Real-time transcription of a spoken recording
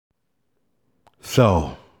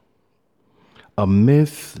So, a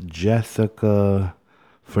Miss Jessica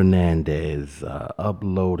Fernandez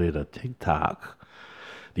uploaded a TikTok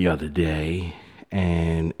the other day,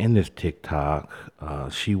 and in this TikTok,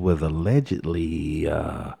 she was allegedly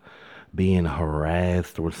being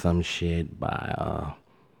harassed or some shit by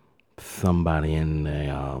somebody in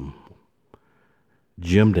the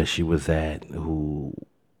gym that she was at who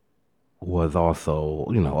was also,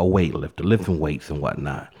 a weightlifter, lifting weights and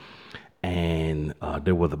whatnot. And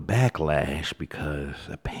there was a backlash because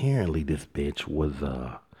apparently this bitch was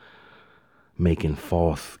making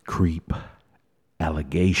false creep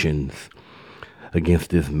allegations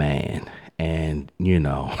against this man. And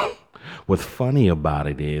what's funny about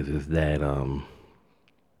it is that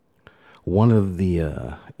one of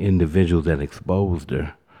the individuals that exposed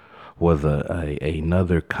her was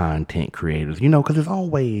another content creators, because there's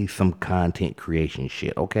always some content creation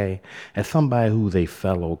shit. Okay, as somebody who's a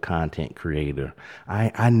fellow content creator,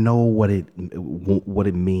 I know what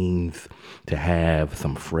it means to have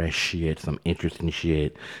some fresh shit, some interesting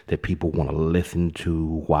shit that people want to listen to,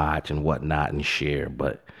 watch, and whatnot, and share.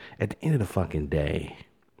 But at the end of the fucking day,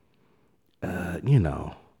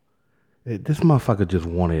 this motherfucker just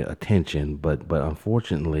wanted attention, but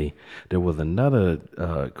unfortunately, there was another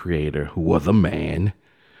creator who was a man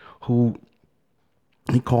who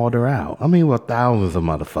he called her out. I mean, well, thousands of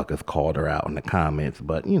motherfuckers called her out in the comments,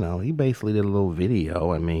 but he basically did a little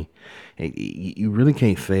video. I mean, you really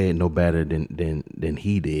can't say it no better than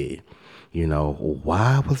he did.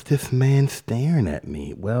 Why was this man staring at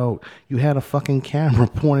me? Well, you had a fucking camera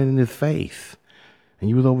pointed in his face, and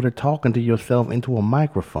you was over there talking to yourself into a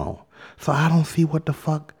microphone. So I don't see what the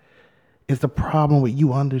fuck is the problem with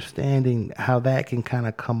you understanding how that can kind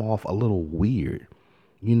of come off a little weird.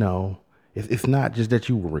 It's not just that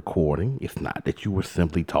you were recording. It's not that you were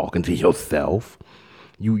simply talking to yourself.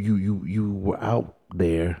 You were out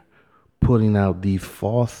there putting out these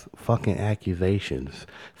false fucking accusations,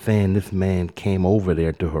 saying this man came over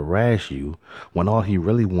there to harass you when all he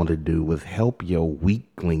really wanted to do was help your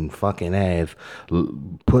weakling fucking ass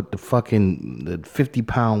put the fucking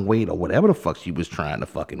 50-pound weight or whatever the fuck she was trying to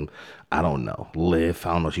fucking, I don't know, lift.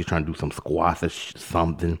 I don't know, she's trying to do some squats or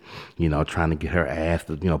something, trying to get her ass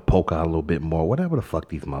to, poke out a little bit more, whatever the fuck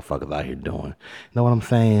these motherfuckers out here doing. Know what I'm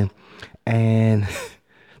saying? And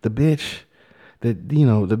the bitch the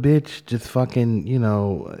bitch just fucking,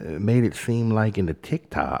 made it seem like in the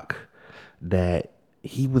TikTok that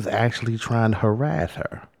he was actually trying to harass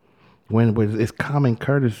her. When it's common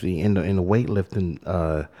courtesy in the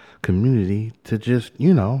weightlifting community to just,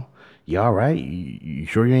 you all right? You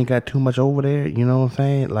sure you ain't got too much over there? You know what I'm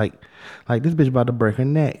saying? Like this bitch about to break her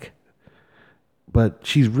neck. But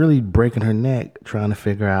she's really breaking her neck trying to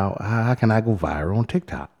figure out how can I go viral on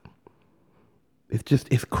TikTok.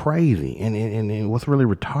 It's crazy. And what's really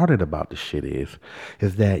retarded about this shit is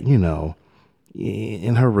that,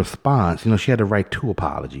 in her response, she had to write 2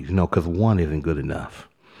 apologies, because one isn't good enough.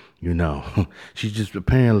 She's just,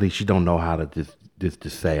 apparently she don't know how to just to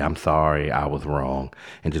say, I'm sorry, I was wrong,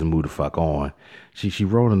 and just move the fuck on. She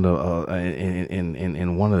wrote in the,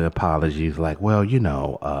 in one of the apologies, like, well,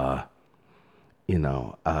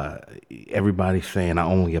 everybody's saying I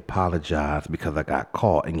only apologize because I got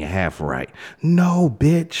caught, and you're half right. No,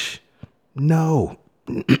 bitch. No.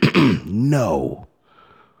 No.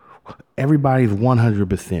 Everybody's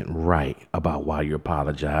 100% right about why you're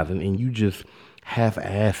apologizing, and you just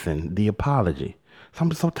half-assing the apology. So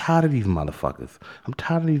I'm so tired of these motherfuckers. I'm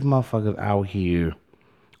tired of these motherfuckers out here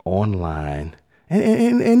online,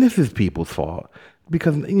 and this is people's fault.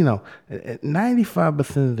 Because,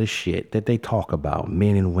 95% of the shit that they talk about,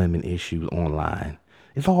 men and women issues online,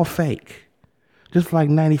 it's all fake. Just like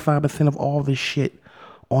 95% of all this shit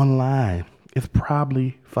online is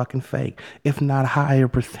probably fucking fake, if not a higher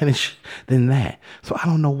percentage than that. So I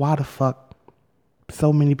don't know why the fuck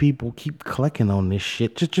so many people keep clicking on this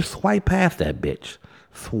shit. Just swipe past that bitch.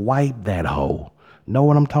 Swipe that hoe. Know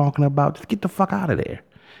what I'm talking about? Just get the fuck out of there.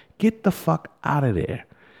 Get the fuck out of there.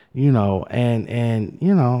 I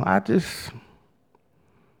just,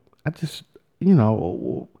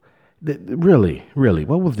 really,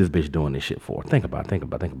 what was this bitch doing this shit for? Think about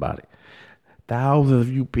it. Thousands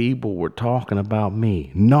of you people were talking about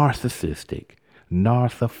me. Narcissistic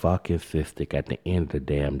at the end of the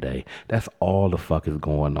damn day. That's all the fuck is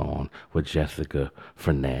going on with Jessica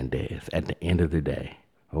Fernandez at the end of the day.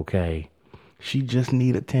 Okay? She just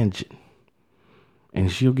need attention.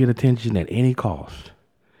 And she'll get attention at any cost.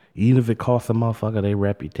 Even if it costs a motherfucker their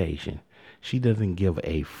reputation. She doesn't give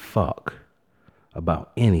a fuck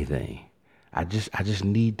about anything. I just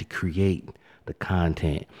need to create the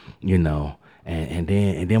content, And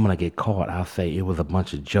then when I get caught, I'll say it was a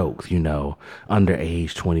bunch of jokes, underage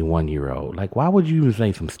 21-year-old. Like, why would you even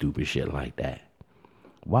say some stupid shit like that?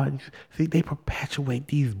 Why? See, they perpetuate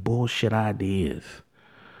these bullshit ideas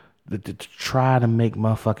to try to make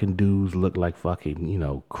motherfucking dudes look like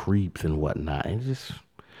fucking, creeps and whatnot.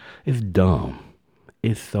 It's dumb.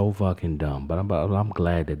 It's so fucking dumb. But I'm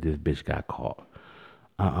glad that this bitch got caught.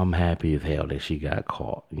 I'm happy as hell that she got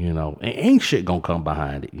caught, And ain't shit gonna come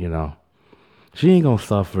behind it. She ain't gonna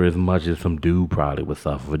suffer as much as some dude probably would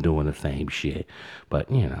suffer for doing the same shit. But,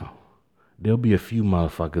 there'll be a few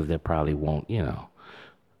motherfuckers that probably won't,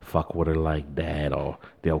 fuck with her like that, or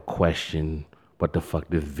they'll question what the fuck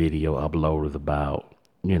this video upload is about,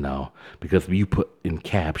 because you put in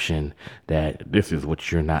caption that this is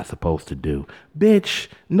what you're not supposed to do. Bitch,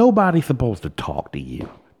 nobody's supposed to talk to you.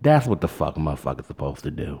 That's what the fuck motherfucker's supposed to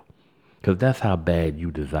do. Because that's how bad you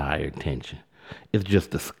desire attention. It's just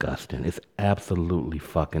disgusting. It's absolutely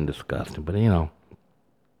fucking disgusting. But,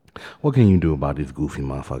 what can you do about these goofy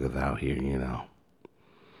motherfuckers out here,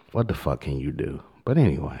 What the fuck can you do? But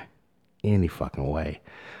anyway, any fucking way,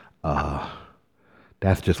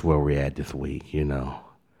 that's just where we're at this week,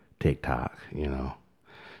 TikTok,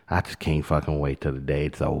 I just can't fucking wait till the day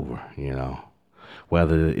it's over.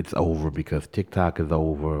 Whether it's over because TikTok is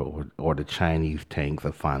over, or the Chinese tanks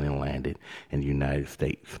have finally landed in the United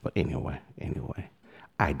States. But anyway,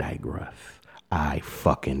 I digress. I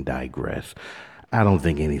fucking digress. I don't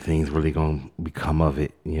think anything's really gonna become of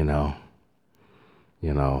it,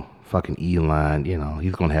 Fucking Elon,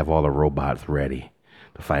 he's gonna have all the robots ready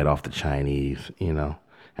to fight off the Chinese, and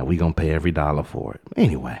we gonna pay every dollar for it.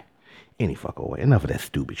 Anyway, any fucking way. Enough of that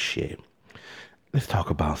stupid shit. Let's talk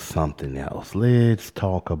about something else. Let's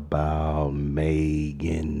talk about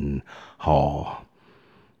Megan Hall.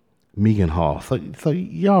 Megan Hall. So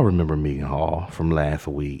y'all remember Megan Hall from last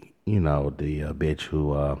week? The bitch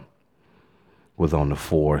who was on the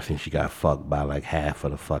force and she got fucked by like half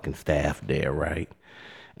of the fucking staff there, right?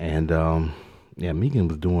 And yeah, Megan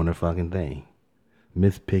was doing her fucking thing.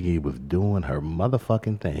 Miss Piggy was doing her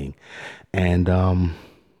motherfucking thing, and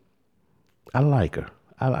I like her.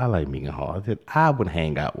 I like Megan Hall. I would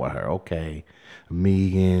hang out with her. Okay,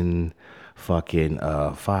 Megan, fucking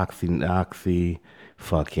Foxy Noxy,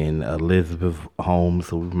 fucking Elizabeth Holmes,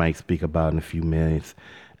 who we might speak about in a few minutes.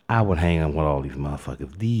 I would hang out with all these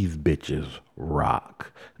motherfuckers. These bitches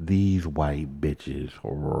rock. These white bitches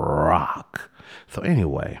rock. So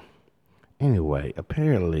anyway,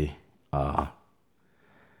 apparently, I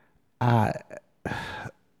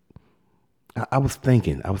I was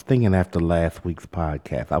thinking after last week's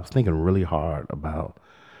podcast, I was thinking really hard about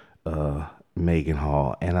Megan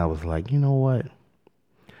Hall, and I was like, you know what?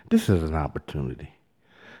 This is an opportunity.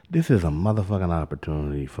 This is a motherfucking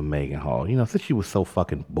opportunity for Megan Hall. Since she was so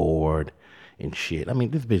fucking bored and shit. I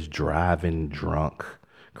mean, this bitch driving drunk,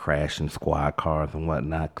 crashing squad cars and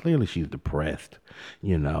whatnot. Clearly she's depressed,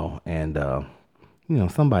 and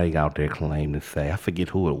somebody out there claimed to say, I forget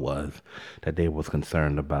who it was, that they was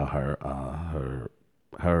concerned about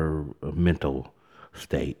her mental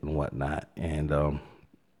state and whatnot. And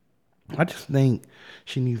I just think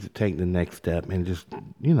she needs to take the next step and just,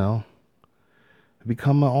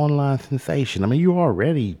 become an online sensation. I mean, you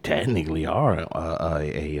already technically are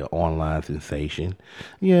a online sensation.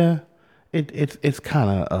 Yeah, it's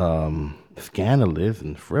kind of scandalous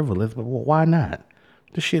and frivolous, but why not?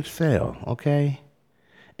 The shit sell, okay?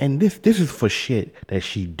 And this is for shit that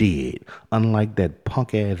she did. Unlike that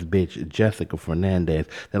punk ass bitch Jessica Fernandez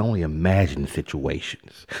that only imagines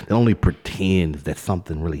situations, that only pretends that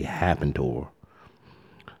something really happened to her.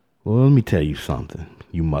 Well, let me tell you something,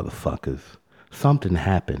 you motherfuckers. Something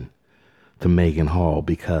happened to Megan Hall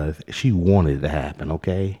because she wanted it to happen,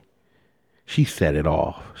 okay? She set it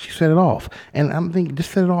off. And I'm thinking,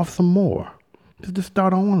 just set it off some more. Just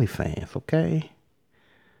start OnlyFans, okay?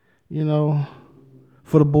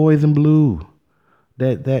 For the boys in blue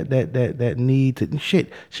that need to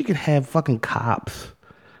shit. She could have fucking cops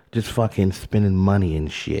just fucking spending money and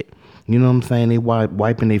shit. You know what I'm saying? They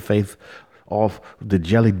wiping their face off, the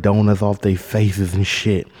jelly donuts off their faces and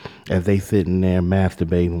shit as they sitting there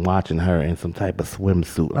masturbating, watching her in some type of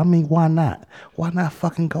swimsuit. I mean, why not? Why not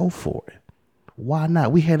fucking go for it? Why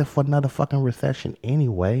not? We headed for another fucking recession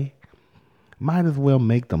anyway. Might as well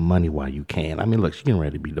make the money while you can. I mean, look, she's getting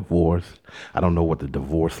ready to be divorced. I don't know what the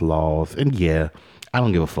divorce laws, and yeah, I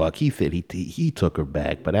don't give a fuck. He said he took her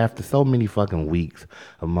back, but after so many fucking weeks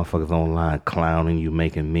of motherfuckers online clowning you,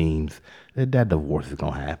 making memes, that divorce is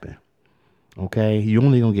gonna happen. Okay? You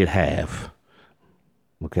only gonna get half.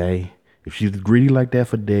 Okay? If she's greedy like that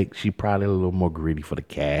for dick, she probably a little more greedy for the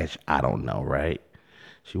cash. I don't know, right?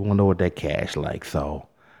 She want to know what that cash like. So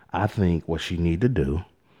I think what she need to do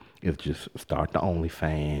is just start the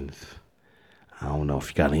OnlyFans. I don't know if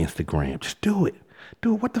you got an Instagram. Just do it.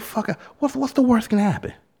 Do it. What the fuck? What's the worst can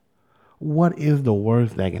happen? What is the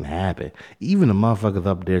worst that can happen? Even the motherfuckers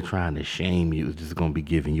up there trying to shame you is just gonna be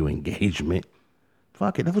giving you engagement.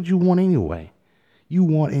 Fuck it. That's what you want anyway. You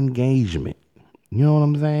want engagement. You know what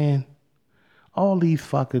I'm saying? All these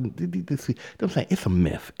fucking, I'm saying it's a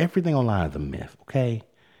myth. Everything online is a myth, okay?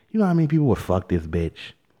 You know how many people would fuck this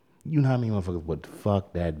bitch? You know how many motherfuckers would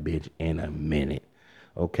fuck that bitch in a minute,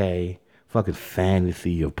 okay? Fucking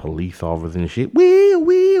fantasy of police officers and shit.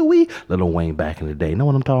 Wee. Little Wayne back in the day. Know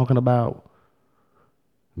what I'm talking about?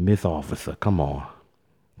 Miss Officer, come on.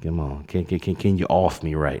 Come on. Can you off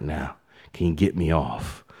me right now? Can you get me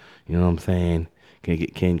off? You know what I'm saying? Can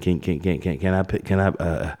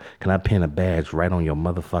I pin a badge right on your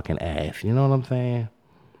motherfucking ass? You know what I'm saying?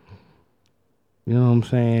 You know what I'm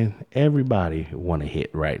saying? Everybody want to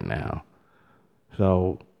hit right now.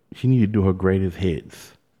 So she need to do her greatest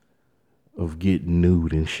hits of getting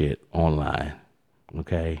nude and shit online.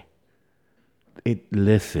 Okay?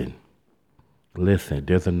 Listen,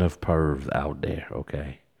 there's enough pervs out there,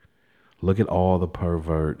 okay? Look at all the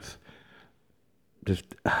perverts. Just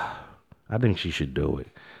I think she should do it.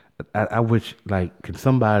 I wish, like, could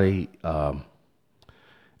somebody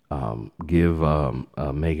give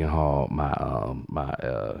Megan Hall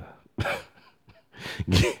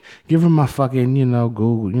give her my fucking,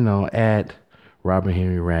 Google, at Robert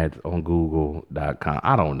Henry Rats on Google.com.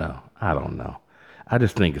 I don't know. I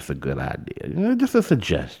just think it's a good idea. Just a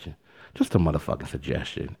suggestion. Just a motherfucking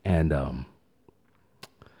suggestion. And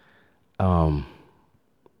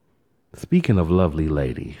speaking of lovely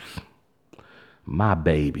ladies, my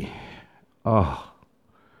baby, oh,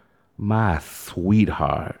 my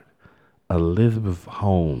sweetheart, Elizabeth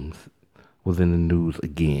Holmes was in the news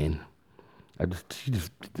again. I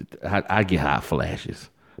get hot flashes.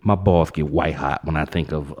 My balls get white hot when I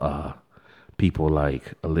think of people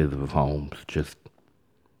like Elizabeth Holmes, just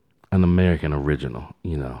an American original,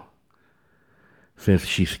 since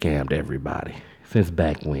she scammed everybody, since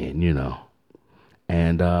back when,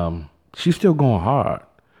 and she's still going hard.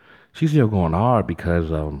 She's still going hard because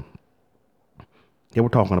they were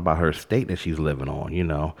talking about her estate that she's living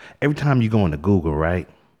on. Every time you go into Google, right,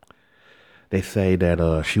 they say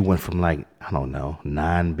that she went from, like, I don't know,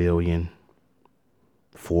 9 billion,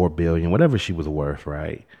 4 billion, whatever she was worth,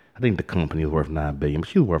 right? I think the company is worth 9 billion, but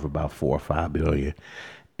she was worth about 4 or 5 billion.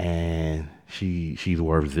 And she's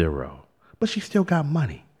worth zero. But she still got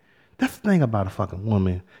money. That's the thing about a fucking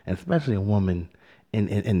woman, and especially a woman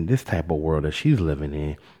in this type of world that she's living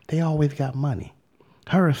in. They always got money.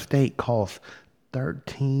 Her estate costs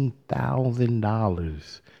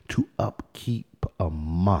 $13,000 to upkeep a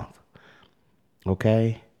month.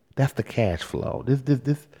 Okay? That's the cash flow. This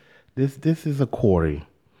is according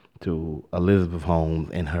to Elizabeth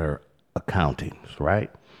Holmes and her accountants, right?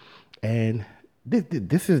 And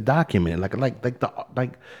this is documented. Like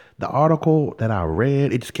the article that I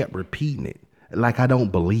read, it just kept repeating it. Like I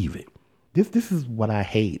don't believe it. This is what I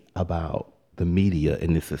hate about the media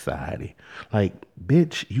in this society. Like,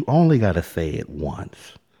 bitch, you only gotta say it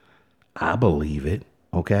once. I believe it,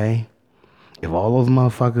 okay? If all those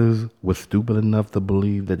motherfuckers was stupid enough to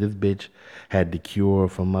believe that this bitch had the cure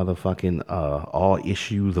for motherfucking all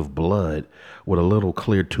issues of blood with a little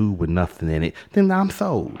clear tube with nothing in it, then I'm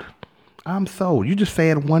sold. I'm sold. You just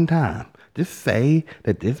say it one time. Just say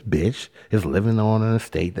that this bitch is living on an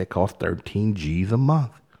estate that costs 13 G's a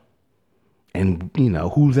month. And,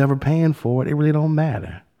 who's ever paying for it, it really don't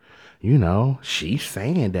matter. She's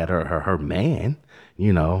saying that her man,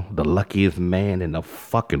 the luckiest man in the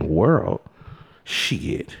fucking world.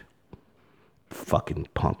 Shit. Fucking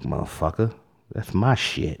punk motherfucker. That's my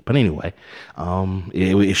shit. But anyway,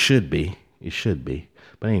 it should be. It should be.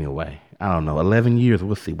 But anyway, I don't know. 11 years,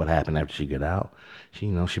 we'll see what happened after she get out. She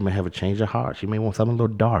may have a change of heart. She may want something a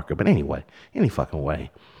little darker. But anyway, any fucking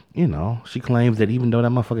way. She claims that even though that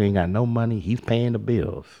motherfucker ain't got no money, he's paying the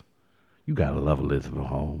bills. You gotta love Elizabeth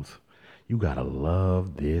Holmes. You gotta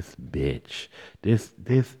love this bitch. This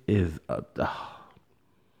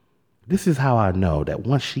is how I know that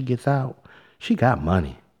once she gets out, she got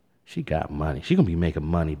money. She got money. She gonna be making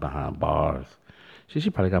money behind bars. She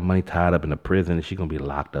probably got money tied up in a prison that she gonna be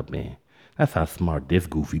locked up in. That's how smart this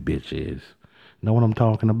goofy bitch is. Know what I'm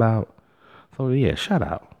talking about? So yeah, shout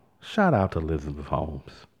out. Shout out to Elizabeth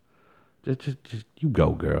Holmes. Just you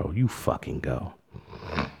go, girl. You fucking go.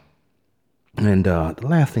 And the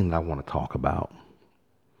last thing that I want to talk about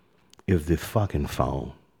is this fucking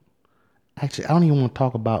phone. Actually, I don't even want to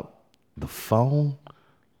talk about the phone.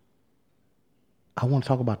 I want to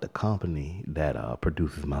talk about the company that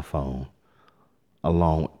produces my phone.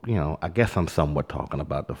 Along, I guess I'm somewhat talking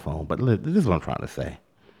about the phone, but this is what I'm trying to say.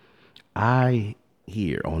 I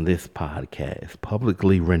here on this podcast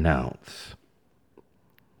publicly renounce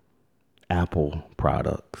Apple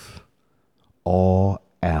products. All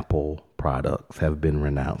Apple products have been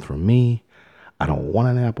renounced from me. I don't want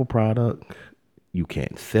an Apple product. You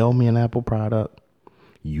can't sell me an Apple product.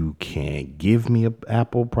 You can't give me an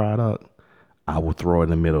Apple product. I will throw it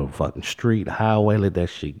in the middle of the fucking street, highway, let that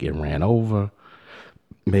shit get ran over.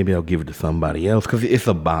 Maybe I'll give it to somebody else because it's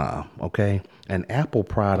a bomb, okay? An Apple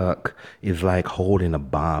product is like holding a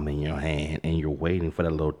bomb in your hand and you're waiting for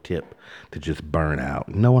that little tip to just burn out.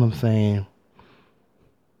 You know what I'm saying?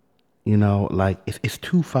 Like it's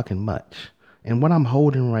too fucking much. And what I'm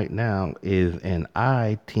holding right now is an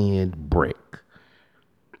i10 brick.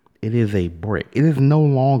 It is a brick. It is no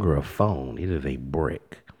longer a phone. It is a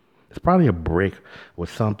brick. It's probably a brick with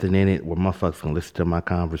something in it where motherfuckers can listen to my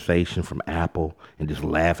conversation from Apple and just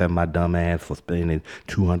laugh at my dumb ass for spending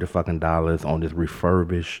 $200 fucking dollars on this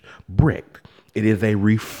refurbished brick. It is a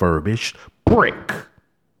refurbished brick.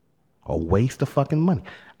 A waste of fucking money.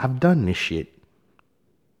 I've done this shit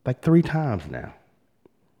like 3 times now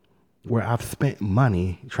where I've spent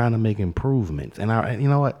money trying to make improvements. And you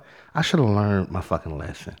know what? I should have learned my fucking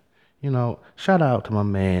lesson. Shout out to my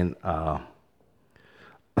man, does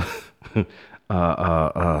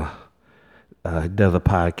a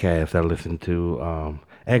podcast I listen to,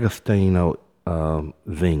 Agostino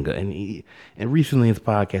Zinga, and recently in his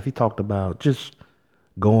podcast he talked about just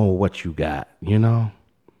going with what you got,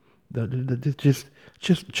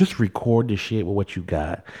 just record the shit with what you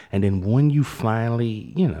got, and then when you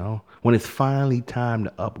finally, when it's finally time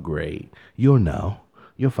to upgrade, you'll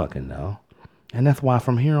fucking know, and that's why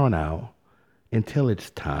from here on out until it's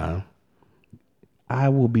time, I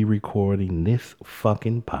will be recording this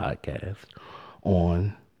fucking podcast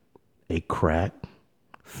on a cracked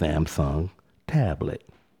Samsung tablet.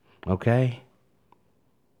 Okay?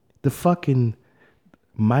 The fucking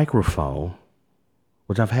microphone,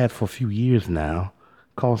 which I've had for a few years now,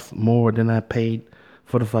 costs more than I paid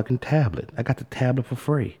for the fucking tablet. I got the tablet for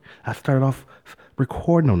free. I started off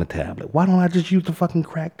recording on the tablet. Why don't I just use the fucking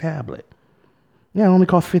cracked tablet? Yeah, it only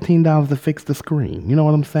costs $15 to fix the screen. You know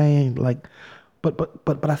what I'm saying? Like,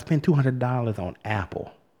 but I spent $200 on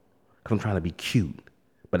Apple because I'm trying to be cute,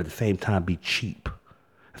 but at the same time be cheap.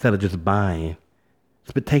 Instead of just buying,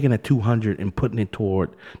 taking that $200 and putting it toward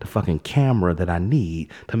the fucking camera that I need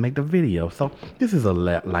to make the video. So this is a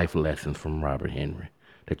life lesson from Robert Henry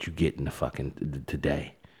that you get in the fucking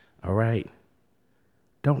today. All right.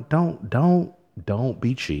 Don't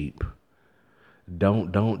be cheap. Please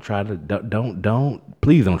don't try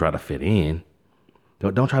to fit in.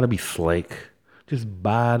 Don't try to be slick. Just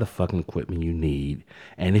buy the fucking equipment you need.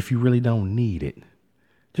 And if you really don't need it,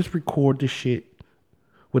 just record the shit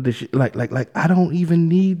with the shit. Like, I don't even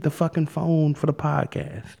need the fucking phone for the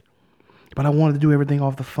podcast. But I wanted to do everything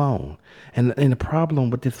off the phone. And the problem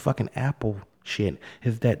with this fucking Apple shit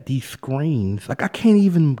is that these screens, like I can't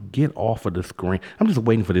even get off of the screen. I'm just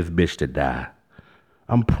waiting for this bitch to die.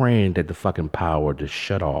 I'm praying that the fucking power just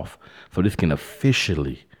shut off so this can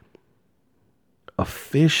officially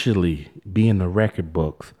be in the record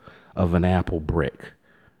books of an Apple brick.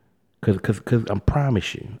 Cause I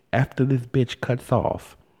promise you, after this bitch cuts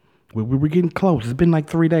off, we're getting close. It's been like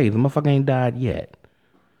 3 days. The motherfucker ain't died yet.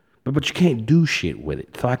 But you can't do shit with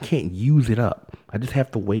it. So I can't use it up. I just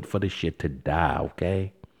have to wait for the shit to die,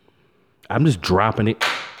 okay? I'm just dropping it.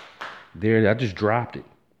 There, I just dropped it.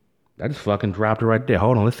 I just fucking dropped it right there.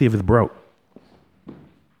 Hold on, let's see if it's broke.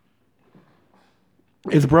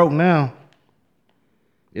 It's broke now.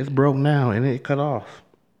 It's broke now, and it cut off.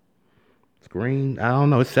 Screen, I don't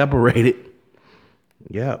know, it's separated.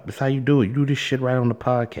 Yeah, that's how you do it. You do this shit right on the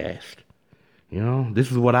podcast. This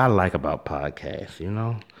is what I like about podcasts,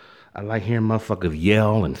 I like hearing motherfuckers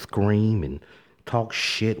yell and scream and talk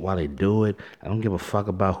shit while they do it. I don't give a fuck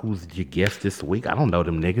about who's your guest this week. I don't know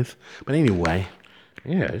them niggas. But anyway,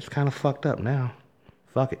 yeah, it's kind of fucked up now.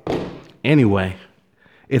 Fuck it. Anyway,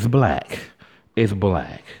 it's black. It's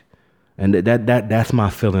black. And that's my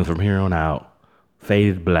feelings from here on out.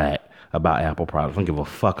 Faded black about Apple products. I don't give a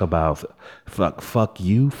fuck about fuck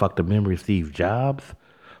you. Fuck the memory of Steve Jobs.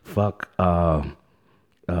 Fuck the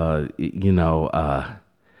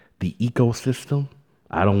ecosystem.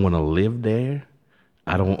 I don't want to live there.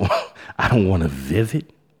 I don't want to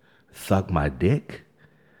visit. Suck my dick.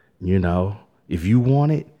 If you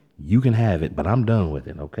want it, you can have it, but I'm done with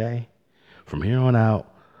it, okay? From here on out,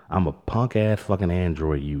 I'm a punk ass fucking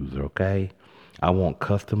Android user, okay? I want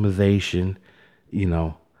customization,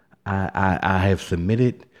 I have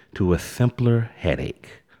submitted to a simpler headache.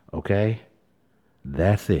 Okay?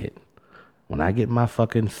 That's it. When I get my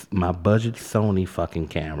budget Sony fucking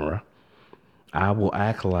camera, I will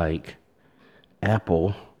act like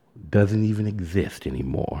Apple doesn't even exist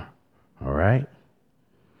anymore. All right?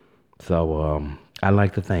 So I'd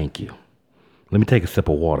like to thank you. Let me take a sip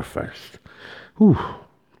of water first. Whew.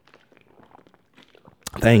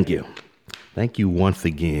 Thank you. Thank you once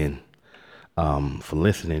again for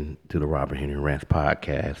listening to the Robert Henry Rants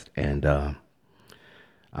podcast. And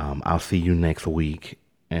I'll see you next week.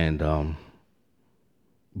 And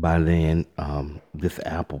by then, this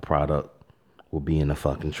Apple product will be in the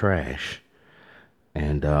fucking trash.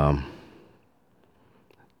 And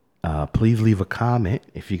please leave a comment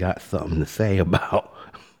if you got something to say about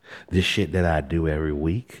this shit that I do every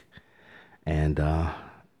week. And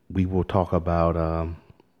we will talk about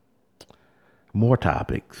more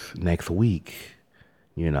topics next week.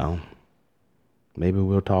 You know, maybe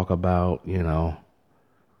we'll talk about,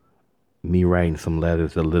 me writing some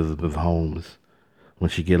letters to Elizabeth Holmes when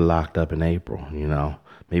she get locked up in April.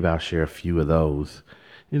 Maybe I'll share a few of those.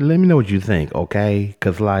 Let me know what you think, okay?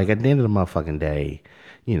 Because, like, at the end of the motherfucking day,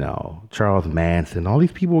 Charles Manson, all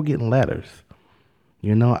these people were getting letters.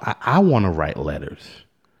 I want to write letters.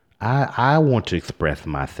 I want to express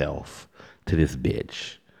myself to this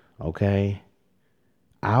bitch, okay?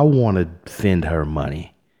 I want to send her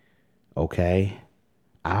money, okay?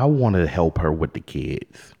 I want to help her with the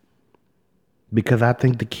kids because I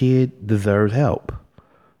think the kid deserves help,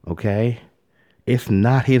 okay? It's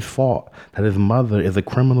not his fault that his mother is a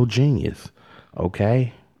criminal genius,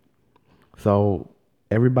 okay? So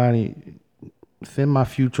everybody, send my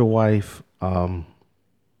future wife,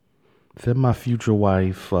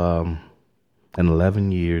 in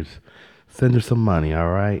 11 years, send her some money,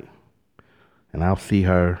 all right? And I'll see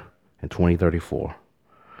her in 2034.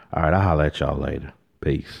 All right, I'll holler at y'all later.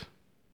 Peace.